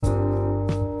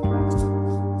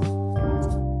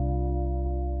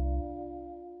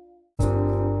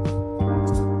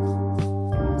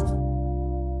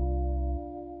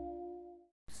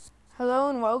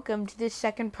welcome to this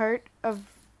second part of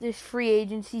this free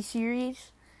agency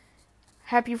series.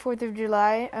 Happy 4th of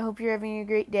July. I hope you're having a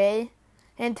great day.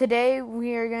 And today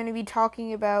we are going to be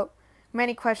talking about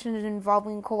many questions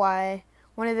involving Kawhi.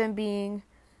 One of them being,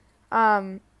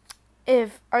 are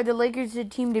the Lakers the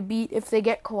team to beat if they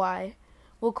get Kawhi?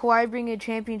 Will Kawhi bring a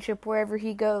championship wherever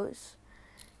he goes?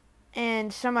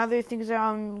 And some other things that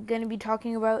I'm going to be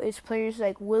talking about is players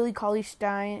like Willie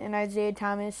Cauley-Stein and Isaiah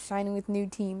Thomas signing with new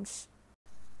teams.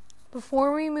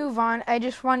 Before we move on, I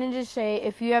just wanted to say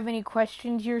if you have any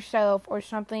questions yourself or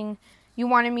something you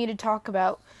wanted me to talk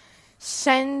about,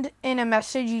 send in a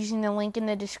message using the link in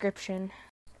the description.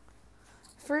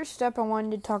 First up, I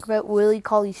wanted to talk about Willie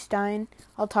Cauley-Stein.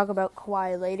 I'll talk about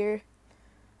Kawhi later.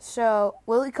 So,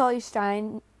 Willie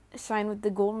Cauley-Stein signed with the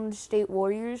Golden State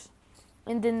Warriors.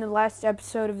 And in the last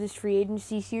episode of this free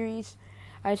agency series,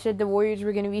 I said the Warriors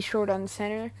were going to be short on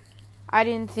center. I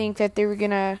didn't think that they were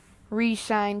going to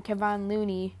re-sign Kevon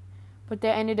Looney, but they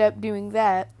ended up doing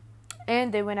that.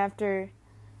 And they went after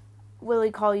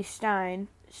Willie Cauley-Stein.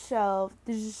 So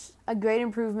this is a great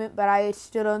improvement, but I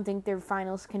still don't think they're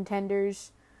finals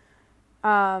contenders.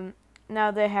 Now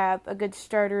they have a good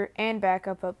starter and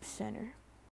backup up center.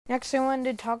 Next, I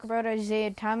wanted to talk about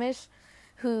Isaiah Thomas,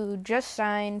 who just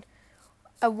signed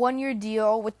a one-year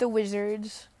deal with the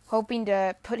Wizards, hoping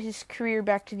to put his career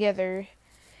back together.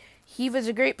 He was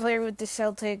a great player with the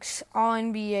Celtics,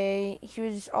 All-NBA. He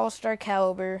was All-Star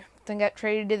caliber, then got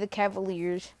traded to the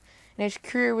Cavaliers, and his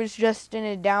career was just in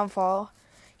a downfall.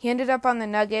 He ended up on the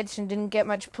Nuggets and didn't get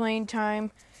much playing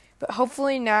time, but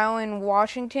hopefully now in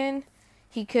Washington,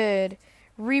 he could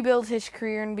rebuild his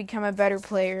career and become a better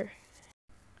player.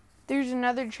 There's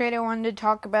another trade I wanted to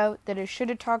talk about that I should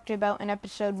have talked about in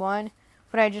episode 1,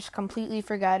 but I just completely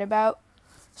forgot about.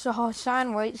 So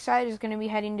Hassan Whiteside is going to be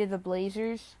heading to the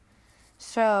Blazers.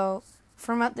 So,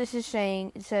 from what this is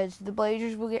saying, it says the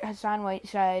Blazers will get Hassan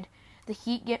Whiteside, the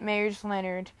Heat get Meyers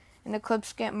Leonard, and the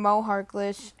Clips get Mo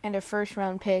Harkless and a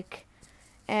first-round pick.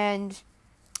 And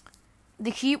the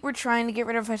Heat were trying to get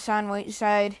rid of Hassan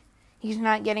Whiteside. He's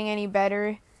not getting any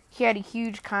better. He had a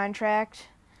huge contract.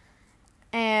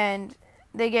 And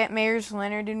they get Meyers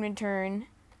Leonard in return.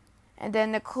 And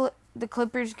then the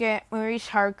Clippers get Maurice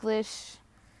Harkless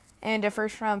and a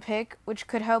first-round pick, which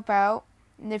could help out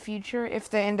in the future if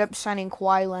they end up signing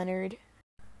Kawhi Leonard.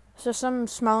 So some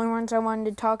smaller ones I wanted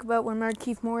to talk about were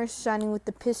Markieff Morris signing with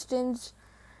the Pistons.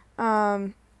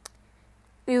 It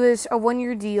was a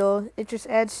one-year deal. It just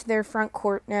adds to their front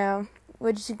court now,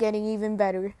 which is getting even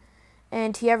better.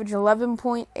 And he averaged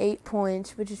 11.8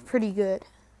 points, which is pretty good.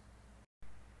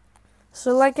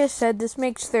 So like I said, this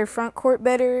makes their front court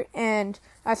better, and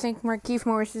I think Markieff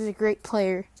Morris is a great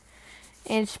player.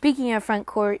 And speaking of front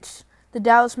courts, the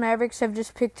Dallas Mavericks have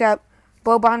just picked up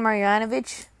Boban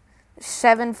Marjanovic,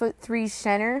 7'3"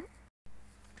 center.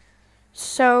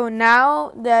 So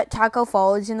now that Taco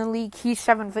Fall is in the league, he's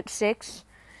 7'6".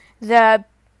 The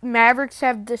Mavericks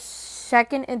have the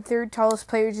second and third tallest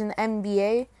players in the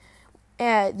NBA,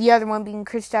 the other one being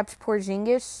Kristaps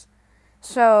Porzingis.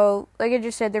 So, like I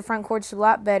just said, their front court's a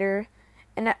lot better,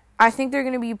 and I think they're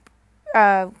going to be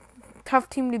a tough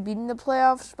team to beat in the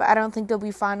playoffs, but I don't think they'll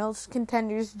be finals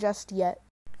contenders just yet.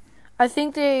 I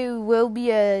think they will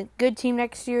be a good team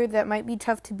next year that might be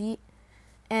tough to beat,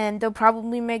 and they'll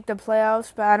probably make the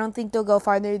playoffs, but I don't think they'll go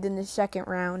farther than the second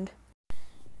round.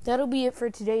 That'll be it for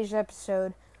today's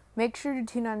episode. Make sure to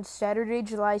tune on Saturday,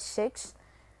 July 6th,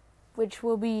 which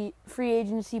will be Free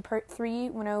Agency Part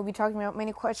 3, when I will be talking about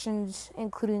many questions,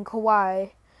 including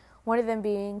Kawhi. One of them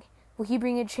being, will he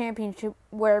bring a championship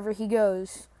wherever he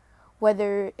goes?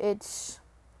 Whether it's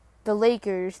the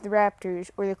Lakers, the Raptors,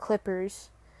 or the Clippers.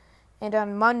 And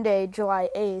on Monday, July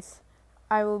 8th,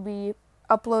 I will be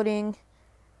uploading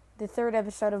the third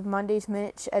episode of Monday's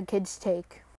Minutes, A Kid's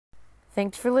Take.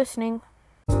 Thanks for listening.